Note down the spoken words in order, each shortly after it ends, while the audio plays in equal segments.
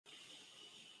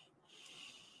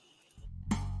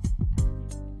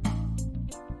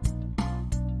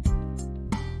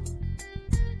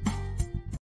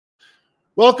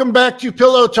Welcome back to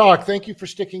Pillow Talk. Thank you for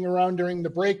sticking around during the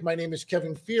break. My name is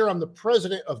Kevin Fear. I'm the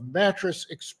president of Mattress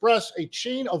Express, a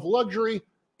chain of luxury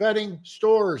bedding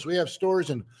stores. We have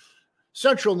stores in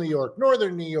Central New York,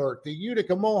 Northern New York, the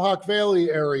Utica, Mohawk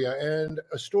Valley area, and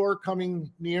a store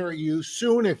coming near you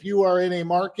soon if you are in a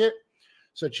market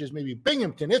such as maybe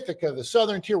Binghamton, Ithaca, the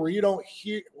Southern Tier, where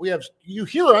you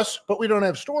hear us, but we don't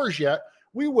have stores yet.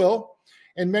 We will.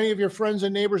 And many of your friends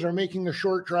and neighbors are making a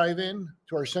short drive in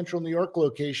to our Central New York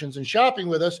locations and shopping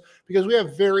with us because we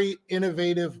have very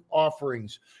innovative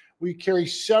offerings. We carry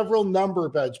several number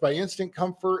beds by Instant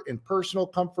Comfort and Personal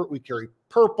Comfort. We carry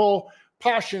Purple,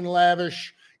 Posh and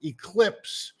Lavish,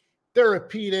 Eclipse,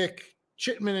 Therapeutic,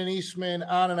 Chitman and Eastman,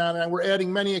 on and on. And we're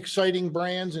adding many exciting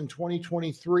brands in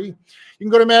 2023. You can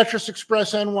go to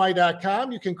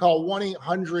mattressexpressny.com. You can call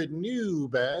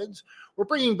 1-800-NEW-BEDS. We're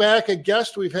bringing back a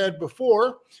guest we've had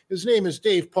before. His name is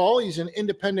Dave Paul. He's an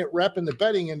independent rep in the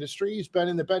bedding industry. He's been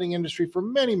in the bedding industry for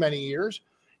many, many years.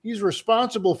 He's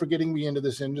responsible for getting me into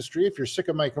this industry. If you're sick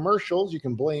of my commercials, you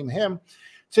can blame him.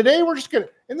 Today, we're just going to,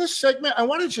 in this segment, I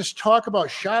want to just talk about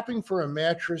shopping for a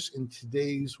mattress in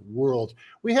today's world.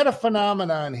 We had a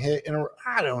phenomenon hit in,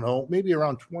 I don't know, maybe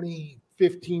around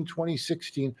 2015,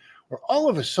 2016, where all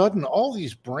of a sudden, all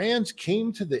these brands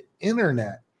came to the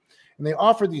internet. And they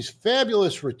offered these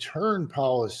fabulous return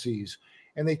policies.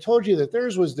 And they told you that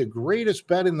theirs was the greatest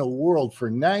bed in the world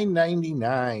for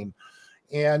 $9.99.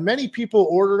 And many people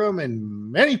ordered them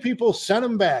and many people sent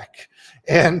them back.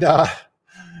 And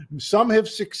some have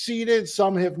succeeded,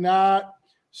 some have not.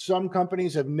 Some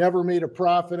companies have never made a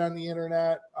profit on the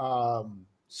internet.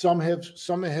 Some have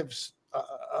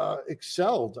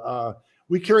excelled.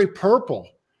 We carry Purple.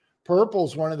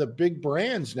 Purple's one of the big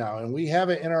brands now, and we have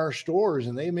it in our stores,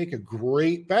 and they make a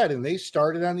great bed, and they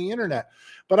started on the internet.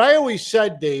 But I always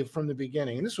said, Dave, from the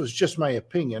beginning, and this was just my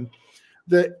opinion,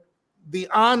 that the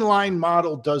online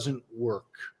model doesn't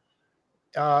work.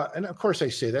 And of course I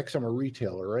say that because I'm a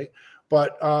retailer, right?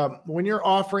 But when you're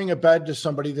offering a bed to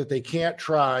somebody that they can't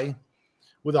try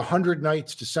with 100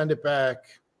 nights to send it back,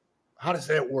 how does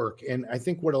that work? And I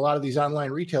think what a lot of these online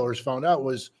retailers found out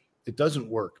was it doesn't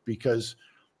work because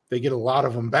they get a lot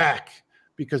of them back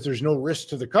because there's no risk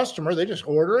to the customer. They just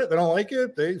order it. They don't like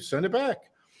it. They send it back.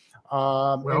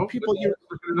 Well, people,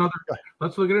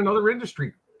 let's look at another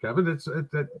industry, Kevin,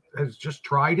 that has just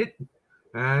tried it.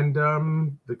 And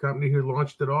the company who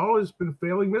launched it all has been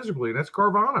failing miserably. And that's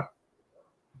Carvana.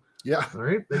 Yeah. All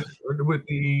right. They started with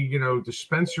the,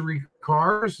 dispensary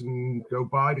cars and go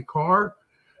buy the car.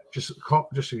 Just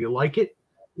if you like it,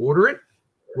 order it.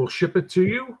 We'll ship it to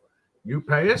you. You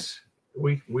pay us.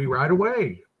 We right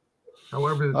away.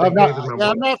 However, I'm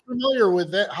not familiar with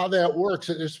that, how that works.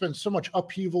 There's been so much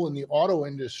upheaval in the auto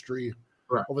industry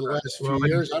over the last few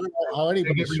years. I don't know how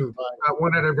anybody survived.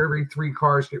 One out of every 3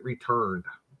 cars get returned.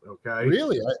 Okay.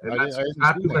 Really? That's what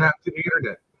happened to the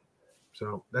internet.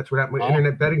 So that's what happened with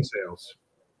internet bedding sales.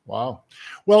 Wow.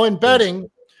 Well, in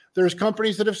bedding, there's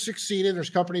companies that have succeeded. There's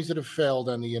companies that have failed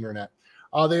on the internet.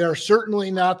 They are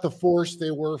certainly not the force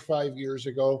they were 5 years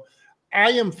ago.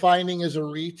 I am finding as a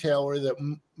retailer that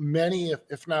many,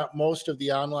 if not most of the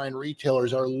online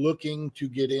retailers are looking to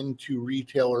get into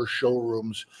retailer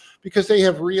showrooms because they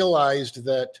have realized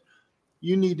that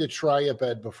you need to try a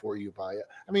bed before you buy it.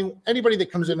 I mean, anybody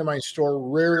that comes into my store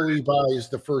rarely buys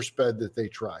the first bed that they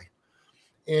try.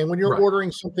 And when you're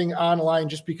ordering something online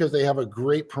just because they have a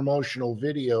great promotional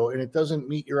video and it doesn't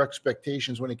meet your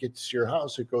expectations when it gets to your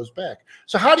house, it goes back.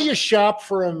 So how do you shop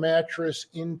for a mattress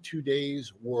in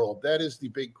today's world? That is the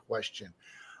big question.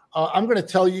 I'm going to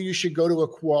tell you, you should go to a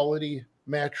quality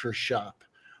mattress shop.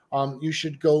 You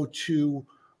should go to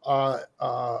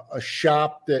a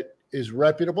shop that is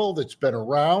reputable, that's been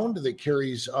around, that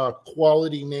carries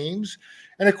quality names.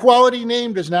 And a quality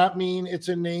name does not mean it's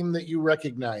a name that you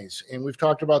recognize. And we've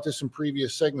talked about this in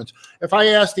previous segments. If I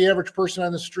asked the average person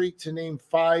on the street to name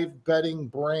 5 bedding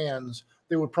brands,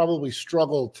 they would probably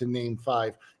struggle to name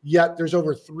 5. Yet there's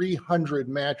over 300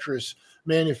 mattress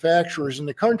manufacturers in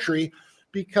the country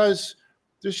because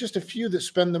there's just a few that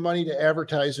spend the money to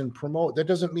advertise and promote. That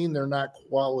doesn't mean they're not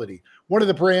quality. One of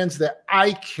the brands that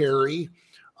I carry,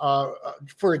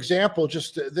 for example,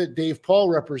 just that Dave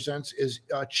Paul represents is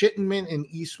Chitman and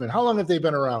Eastman. How long have they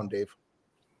been around, Dave?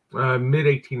 Mid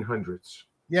 1800s.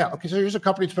 Yeah. Okay. So here's a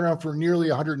company that's been around for nearly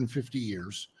 150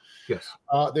 years. Yes.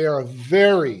 They are a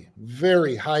very,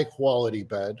 very high quality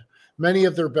bed. Many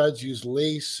of their beds use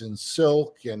lace and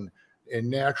silk and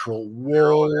natural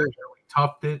wool.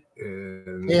 Tufted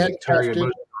and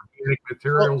organic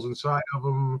materials inside of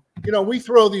them. We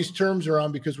throw these terms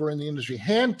around because we're in the industry.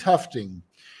 Hand tufting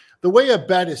the way a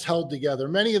bed is held together,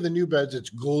 many of the new beds, it's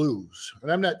glues.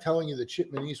 And I'm not telling you that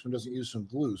Chipman Eastman doesn't use some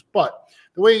glues, but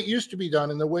the way it used to be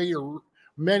done and the way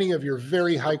many of your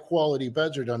very high quality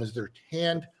beds are done is they're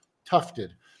hand tufted.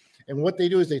 And what they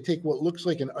do is they take what looks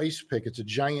like an ice pick. It's a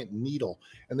giant needle,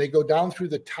 and they go down through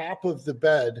the top of the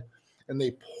bed and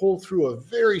they pull through a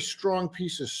very strong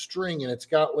piece of string, and it's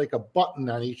got like a button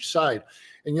on each side.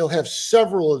 And you'll have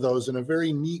several of those in a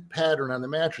very neat pattern on the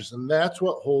mattress. And that's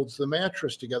what holds the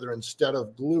mattress together instead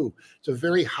of glue. It's a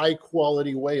very high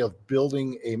quality way of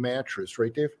building a mattress,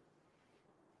 right, Dave?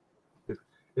 It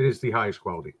is the highest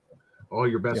quality. All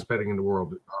your best bedding in the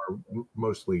world are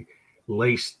mostly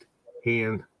laced,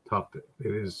 hand tufted.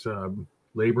 It is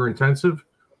labor intensive,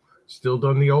 still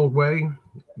done the old way.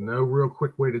 No real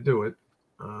quick way to do it.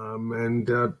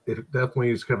 It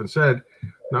definitely, as Kevin said,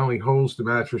 not only holds the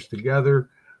mattress together,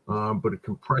 but it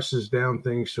compresses down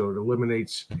things, so it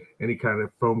eliminates any kind of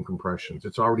foam compressions.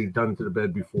 It's already done to the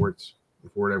bed before it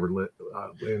ever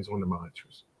lands on the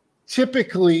mattress.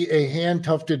 Typically, a hand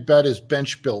tufted bed is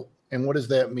bench built. And what does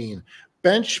that mean?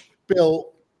 Bench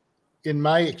built, in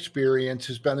my experience,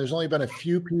 there's only been a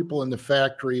few people in the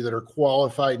factory that are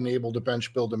qualified and able to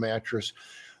bench build a mattress.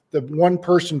 The one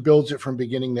person builds it from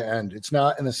beginning to end. It's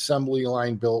not an assembly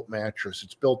line built mattress.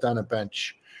 It's built on a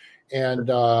bench. And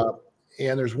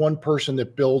there's one person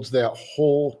that builds that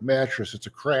whole mattress. It's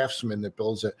a craftsman that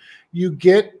builds it. You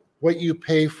get what you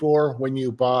pay for when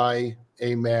you buy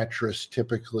a mattress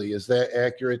typically. Is that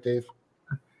accurate, Dave?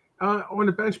 On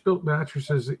the bench built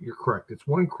mattresses, you're correct. It's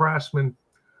one craftsman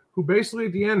who basically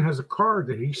at the end has a card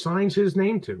that he signs his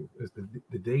name to.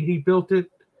 The day he built it,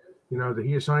 that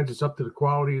he assigns it's up to the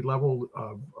quality level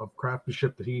of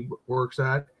craftsmanship that he works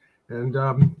at. And,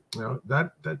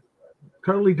 that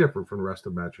totally different from the rest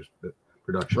of mattress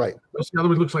production. Right. The other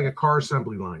one looks like a car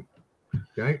assembly line.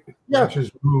 Okay. Yeah.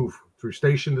 Mattresses move through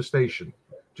station to station.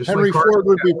 Just Henry like Ford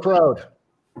would be proud.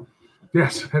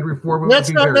 Yes, Henry Ford would be That's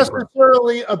not very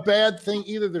necessarily a bad thing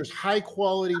either. There's high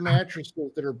quality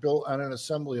mattresses that are built on an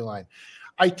assembly line.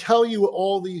 I tell you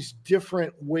all these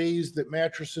different ways that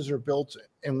mattresses are built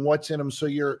and what's in them, so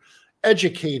you're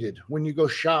educated when you go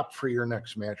shop for your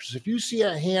next mattress. If you see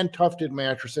a hand tufted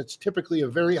mattress, that's typically a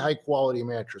very high quality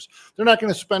mattress. They're not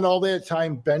going to spend all that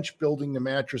time bench building the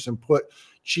mattress and put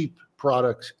cheap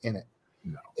products in it.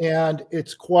 No. And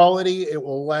it's quality, it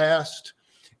will last.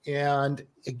 And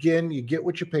again, you get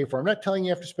what you pay for. I'm not telling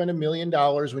you have to spend $1 million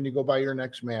when you go buy your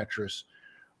next mattress,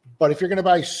 but if you're going to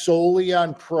buy solely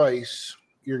on price,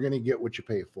 you're going to get what you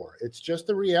pay for. It's just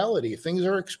the reality. Things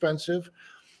are expensive,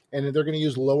 and they're going to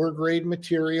use lower grade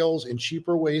materials and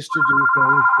cheaper ways to do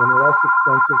things than less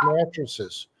expensive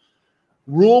mattresses.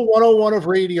 Rule 101 of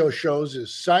radio shows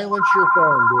is silence your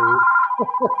phone,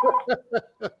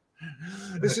 Dave.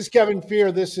 This is Kevin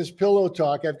Fear. This is Pillow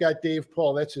Talk. I've got Dave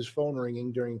Paul. That's his phone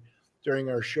ringing during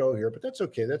our show here, but that's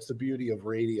okay. That's the beauty of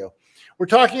radio. We're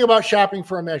talking about shopping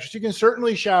for a mattress. You can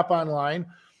certainly shop online.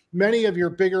 Many of your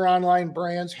bigger online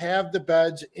brands have the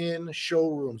beds in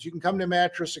showrooms. You can come to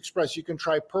Mattress Express. You can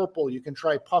try Purple. You can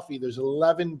try Puffy. There's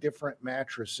 11 different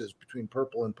mattresses between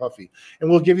Purple and Puffy, and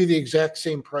we'll give you the exact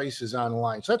same prices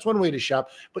online. So that's one way to shop,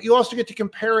 but you also get to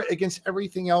compare it against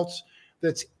everything else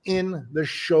that's in the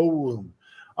showroom.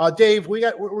 Dave,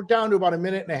 we're down to about a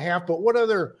minute and a half, but what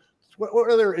other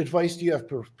advice do you have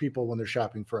for people when they're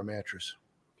shopping for a mattress?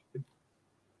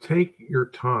 Take your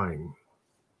time.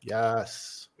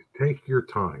 Yes. Take your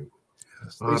time.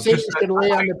 Yes. They say you should lay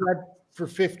on the bed for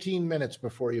 15 minutes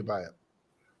before you buy it.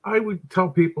 I would tell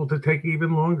people to take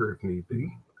even longer if need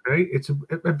be. Okay. It's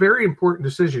a very important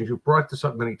decision. You've brought this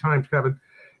up many times, Kevin.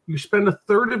 You spend a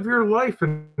third of your life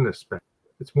in this bed.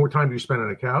 It's more time you spend on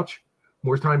a couch,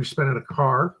 more time you spend in a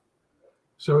car.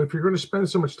 So if you're going to spend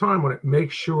so much time on it,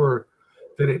 make sure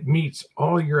that it meets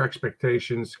all your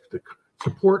expectations, the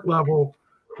support level,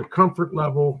 the comfort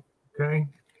level, okay?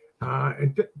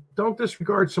 And don't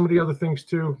disregard some of the other things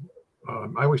too.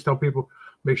 I always tell people,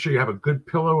 make sure you have a good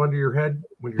pillow under your head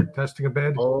when you're testing a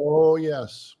bed. Oh,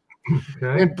 yes.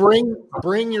 Okay. And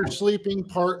bring your sleeping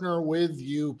partner with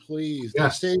you, please.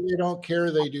 Yes. They say they don't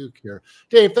care. They do care.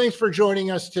 Dave, thanks for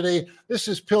joining us today. This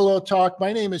is Pillow Talk.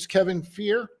 My name is Kevin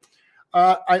Fear.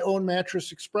 I own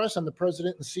Mattress Express. I'm the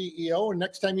president and CEO. And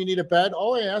next time you need a bed,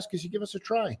 all I ask is you give us a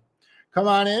try. Come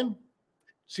on in,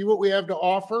 see what we have to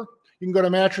offer. You can go to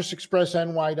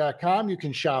mattressexpressny.com. You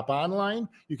can shop online.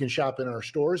 You can shop in our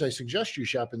stores. I suggest you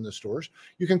shop in the stores.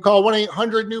 You can call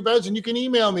 1-800-NEW-BEDS, and you can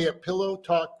email me at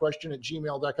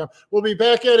pillowtalkquestion@gmail.com. We'll be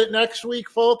back at it next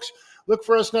week, folks. Look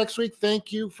for us next week.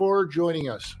 Thank you for joining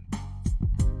us.